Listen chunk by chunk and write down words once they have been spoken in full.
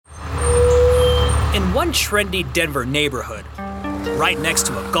In one trendy Denver neighborhood, right next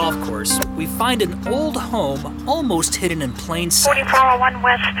to a golf course, we find an old home almost hidden in plain sight. 4401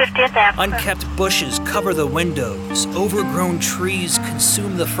 West 50th Avenue. Unkept bushes cover the windows. Overgrown trees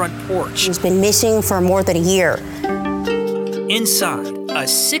consume the front porch. He's been missing for more than a year. Inside, a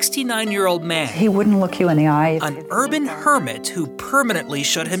 69-year-old man. He wouldn't look you in the eye. An urban hermit who permanently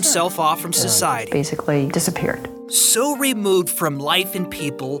shut himself off from society. Basically disappeared. So removed from life and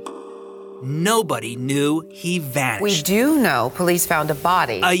people, nobody knew he vanished. We do know police found a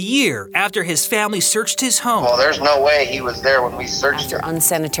body. A year after his family searched his home. Well, there's no way he was there when we searched After him.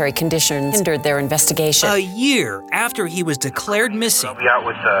 unsanitary conditions hindered their investigation. A year after he was declared missing. I'll be out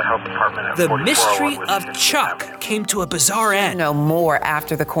with the health department at The 4401 mystery West of 50th Chuck Avenue. came to a bizarre end. No more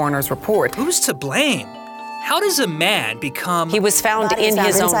after the coroner's report. Who's to blame? How does a man become He was found Body in found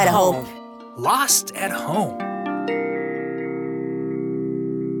his own inside a home. lost at home?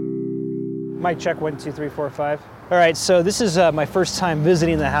 Mic check, 1, 2, 3, 4, 5. All right, so this is my first time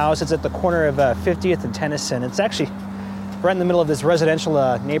visiting the house. It's at the corner of 50th and Tennyson. It's actually right in the middle of this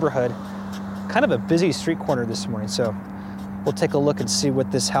residential neighborhood. Kind of a busy street corner this morning, so we'll take a look and see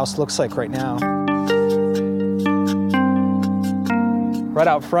what this house looks like right now. Right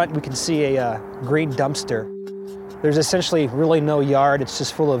out front, we can see a green dumpster. There's essentially really no yard. It's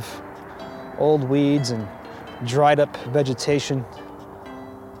just full of old weeds and dried up vegetation.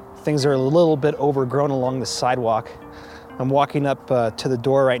 Things are a little bit overgrown along the sidewalk. I'm walking up to the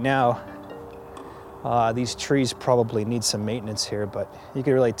door right now. These trees probably need some maintenance here, but you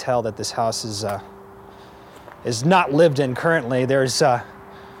can really tell that this house is not lived in currently. There's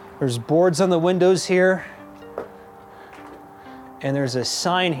boards on the windows here, and there's a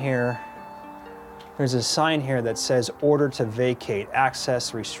sign here. There's a sign here that says "Order to vacate,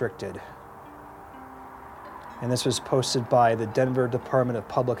 access restricted." And this was posted by the Denver Department of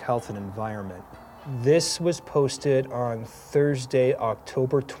Public Health and Environment. This was posted on Thursday,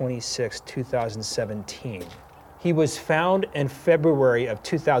 October 26, 2017. He was found in February of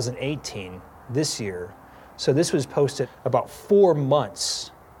 2018, this year. So this was posted about 4 months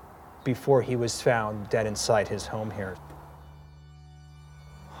before he was found dead inside his home here.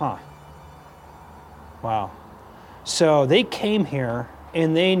 Huh. Wow. So they came here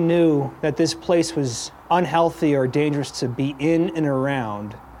and they knew that this place was unhealthy or dangerous to be in and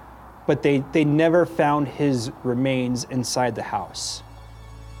around, but they never found his remains inside the house.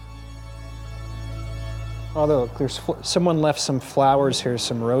 Although someone left some flowers here,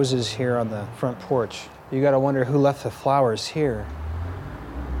 some roses here on the front porch. You gotta wonder who left the flowers here.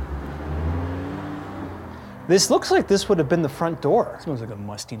 This looks like this would have been the front door. Smells like a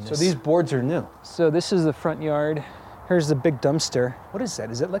mustiness. So these boards are new. So this is the front yard. Here's the big dumpster. What is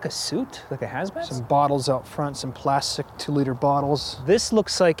that? Is it like a suit? Like a hazmat? Some bottles out front, some plastic 2-liter bottles. This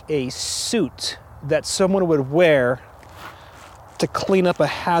looks like a suit that someone would wear to clean up a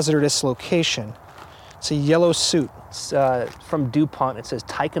hazardous location. It's a yellow suit. It's from DuPont. It says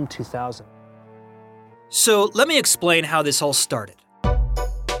Tycom 2000. So let me explain how this all started.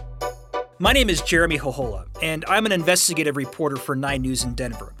 My name is Jeremy Hohola, and I'm an investigative reporter for 9 News in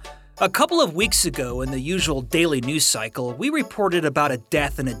Denver. A couple of weeks ago, in the usual daily news cycle, we reported about a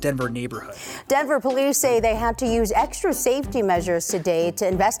death in a Denver neighborhood. Denver police say they had to use extra safety measures today to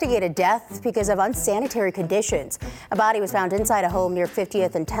investigate a death because of unsanitary conditions. A body was found inside a home near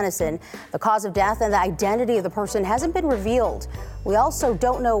 50th and Tennyson. The cause of death and the identity of the person hasn't been revealed. We also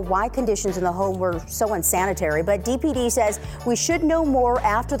don't know why conditions in the home were so unsanitary, but DPD says we should know more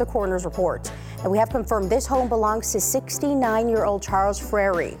after the coroner's report. And we have confirmed this home belongs to 69-year-old Charles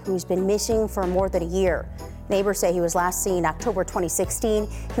Frary, who's been missing for more than a year. Neighbors say he was last seen October 2016.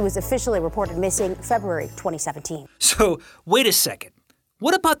 He was officially reported missing February 2017. So, wait a second.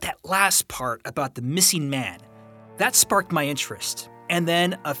 What about that last part about the missing man? That sparked my interest. And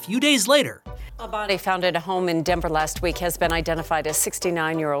then, a few days later, A body found at a home in Denver last week has been identified as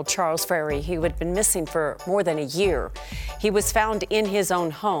 69-year-old Charles Frary. He had been missing for more than a year. He was found in his own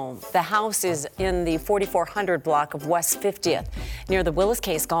home. The house is in the 4400 block of West 50th, near the Willis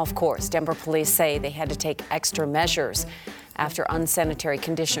Case Golf Course. Denver police say they had to take extra measures after unsanitary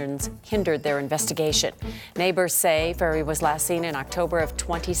conditions hindered their investigation. Neighbors say Frary was last seen in October of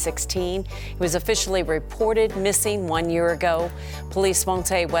 2016. He was officially reported missing 1 year ago. Police won't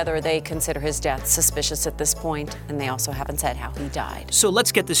say whether they consider his death suspicious at this point, and they also haven't said how he died. So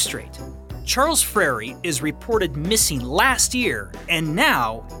let's get this straight. Charles Frary is reported missing last year, and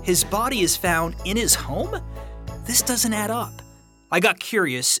now his body is found in his home? This doesn't add up. I got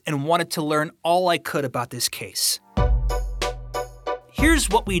curious and wanted to learn all I could about this case. Here's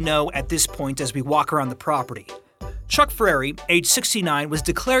what we know at this point as we walk around the property. Chuck Frary, age 69, was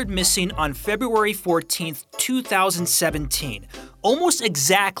declared missing on February 14, 2017. Almost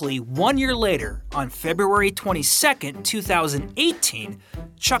exactly 1 year later, on February 22, 2018,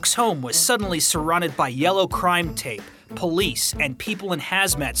 Chuck's home was suddenly surrounded by yellow crime tape, police, and people in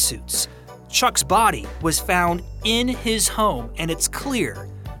hazmat suits. Chuck's body was found in his home, and it's clear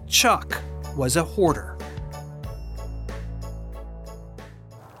Chuck was a hoarder.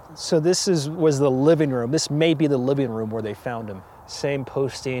 So this was the living room. This may be the living room where they found him. Same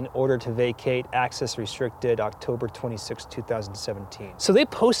posting, order to vacate, access restricted, October 26, 2017. So they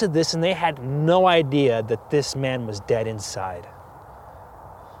posted this and they had no idea that this man was dead inside.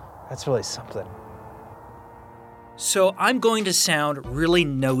 That's really something. So I'm going to sound really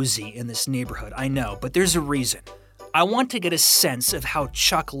nosy in this neighborhood, I know, but there's a reason. I want to get a sense of how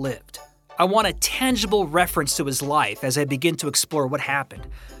Chuck lived. I want a tangible reference to his life as I begin to explore what happened.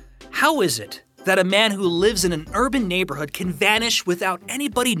 How is it that a man who lives in an urban neighborhood can vanish without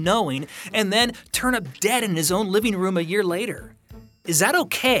anybody knowing and then turn up dead in his own living room a year later? Is that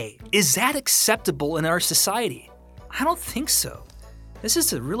okay? Is that acceptable in our society? I don't think so. This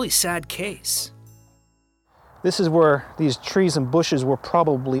is a really sad case. This is where these trees and bushes were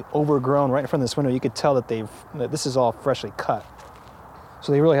probably overgrown. Right in front of this window, you could tell that this is all freshly cut.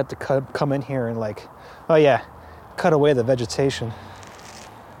 So they really had to come in here and cut away the vegetation.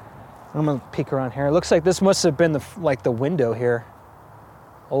 I'm gonna peek around here. It looks like this must have been the window here.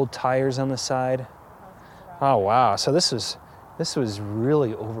 Old tires on the side. Oh wow, so this was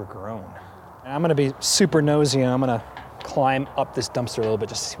really overgrown. I'm gonna be super nosy and I'm gonna climb up this dumpster a little bit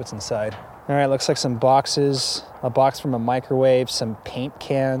just to see what's inside. All right, looks like some boxes, a box from a microwave, some paint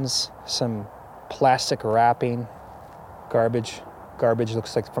cans, some plastic wrapping, garbage. Garbage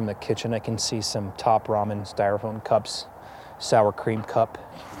looks like from the kitchen. I can see some Top Ramen styrofoam cups, sour cream cup.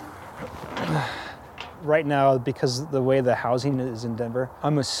 Right now, because the way the housing is in Denver,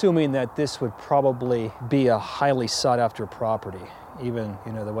 I'm assuming that this would probably be a highly sought after property, even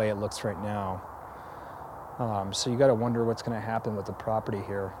the way it looks right now. So you got to wonder what's going to happen with the property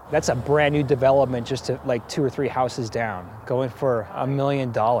here. That's a brand new development just to 2 or 3 houses down, going for $1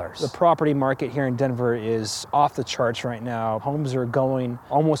 million. The property market here in Denver is off the charts right now. Homes are going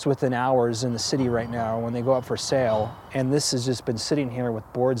almost within hours in the city right now when they go up for sale. And this has just been sitting here with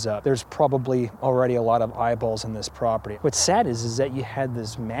boards up. There's probably already a lot of eyeballs on this property. What's sad is that you had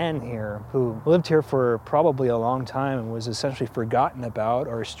this man here who lived here for probably a long time and was essentially forgotten about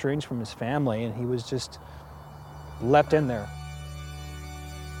or estranged from his family, and he was just left in there.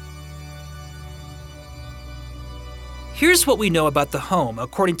 Here's what we know about the home,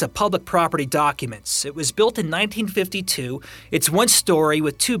 according to public property documents. It was built in 1952. It's 1 story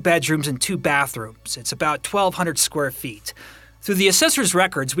with 2 bedrooms and 2 bathrooms. It's about 1,200 square feet. Through the assessor's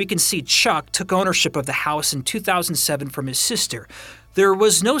records, we can see Chuck took ownership of the house in 2007 from his sister. There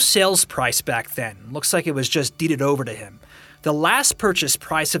was no sales price back then. Looks like it was just deeded over to him. The last purchase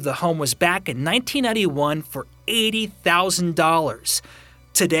price of the home was back in 1991 for $80,000.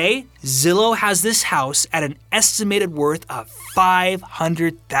 Today, Zillow has this house at an estimated worth of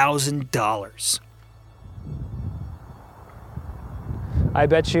 $500,000. I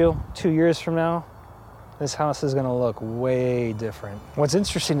bet you 2 years from now, this house is gonna look way different. What's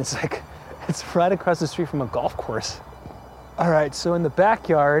interesting is it's right across the street from a golf course. All right, so in the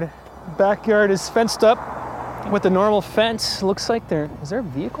backyard is fenced up with the normal fence. Looks like is there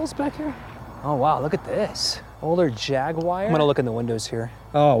vehicles back here? Oh wow, look at this. Older Jaguar. I'm gonna look in the windows here.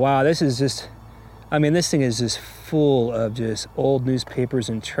 Oh wow, this is just, this thing is just full of just old newspapers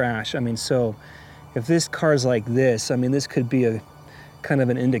and trash. So if this car's like this, this could be a kind of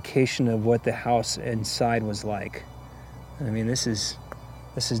an indication of what the house inside was like. This is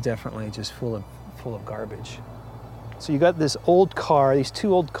definitely just full of garbage. So you got this old car, these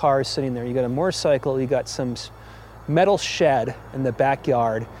 2 old cars sitting there. You got a motorcycle, you got some metal shed in the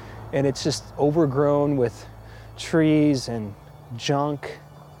backyard, and it's just overgrown with trees and junk.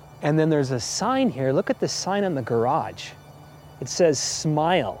 And then there's a sign here. Look at the sign on the garage. It says,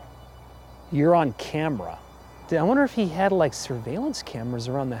 "Smile, you're on camera." I wonder if he had surveillance cameras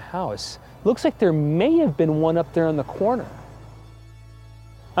around the house. Looks like there may have been one up there in the corner.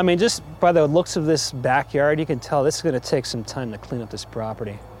 Just by the looks of this backyard, you can tell this is gonna take some time to clean up this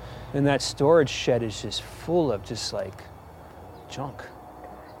property. And that storage shed is just full of just junk.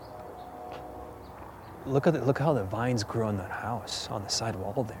 Look how the vines grow in that house on the side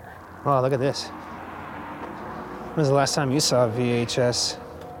wall there. Oh, look at this. When was the last time you saw a VHS?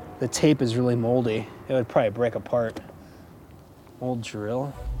 The tape is really moldy. It would probably break apart. Old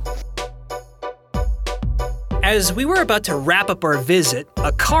drill. As we were about to wrap up our visit,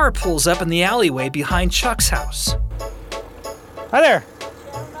 a car pulls up in the alleyway behind Chuck's house. Hi there.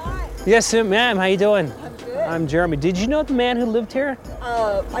 Yes, ma'am. How you doing? I'm good. I'm Jeremy. Did you know the man who lived here?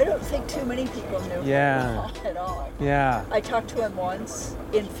 I don't think too many people knew him at all. Yeah. I talked to him once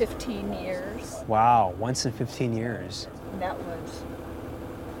in 15 years. Wow, once in 15 years. And that was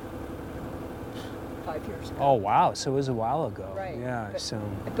 5 years ago. Oh, wow. So it was a while ago. Right. Yeah,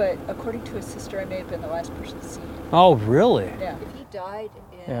 But according to his sister, I may have been the last person to see him. Oh, really? Yeah. He died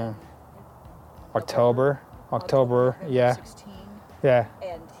in Yeah. October, yeah. 16. Yeah.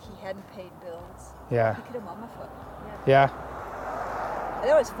 And he hadn't paid bills. Yeah. He could have mummified. Yeah. And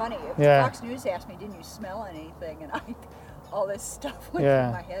that was funny. Yeah. Fox News asked me, didn't you smell anything? And all this stuff went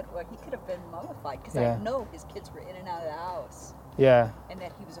Yeah. through my head. Well, he could have been mummified because Yeah. I know his kids were in and out of the house. Yeah. And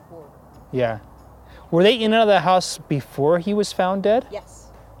that he was a hoarder. Yeah. Were they in and out of the house before he was found dead? Yes.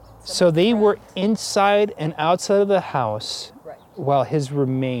 So they were inside and outside of the house Right. while his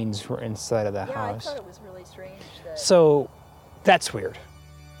remains were inside of the Yeah, house. I thought it was really strange that. So that's weird.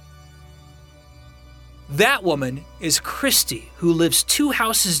 That woman is Christy, who lives 2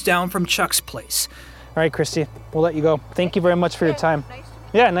 houses down from Chuck's place. All right, Christy, we'll let you go. Thank you very much for your time.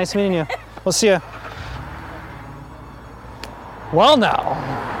 Yeah, nice meeting you. We'll see you. Well, now,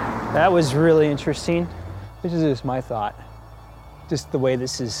 that was really interesting. This is just my thought. Just the way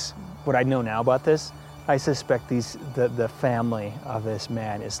this is, what I know now about this, I suspect the family of this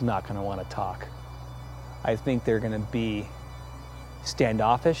man is not going to want to talk. I think they're going to be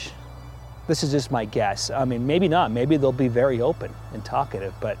standoffish. This is just my guess. I mean, maybe not. Maybe they'll be very open and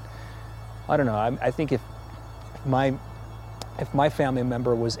talkative, but I don't know. I think if my family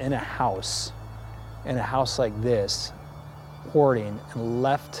member was in a house like this, hoarding, and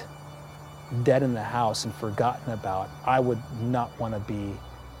left dead in the house and forgotten about, I would not want to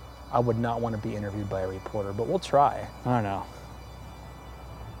be interviewed by a reporter, but we'll try. I don't know.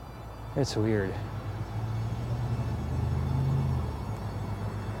 It's weird.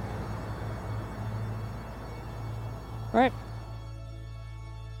 All right.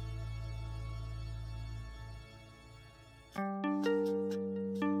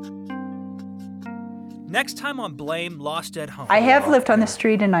 Next time on Blame Lost at Home. I have lived on the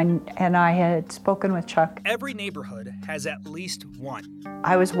street, and I had spoken with Chuck. Every neighborhood has at least one.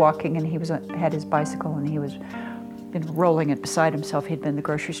 I was walking, and he had his bicycle, and he was rolling it beside himself. He'd been in the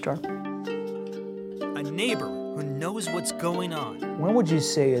grocery store. A neighbor who knows what's going on. When would you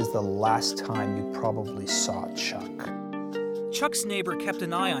say is the last time you probably saw Chuck? Chuck's neighbor kept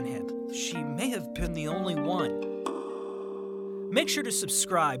an eye on him. She may have been the only one. Make sure to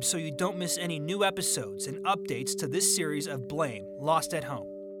subscribe so you don't miss any new episodes and updates to this series of Blame Lost at Home.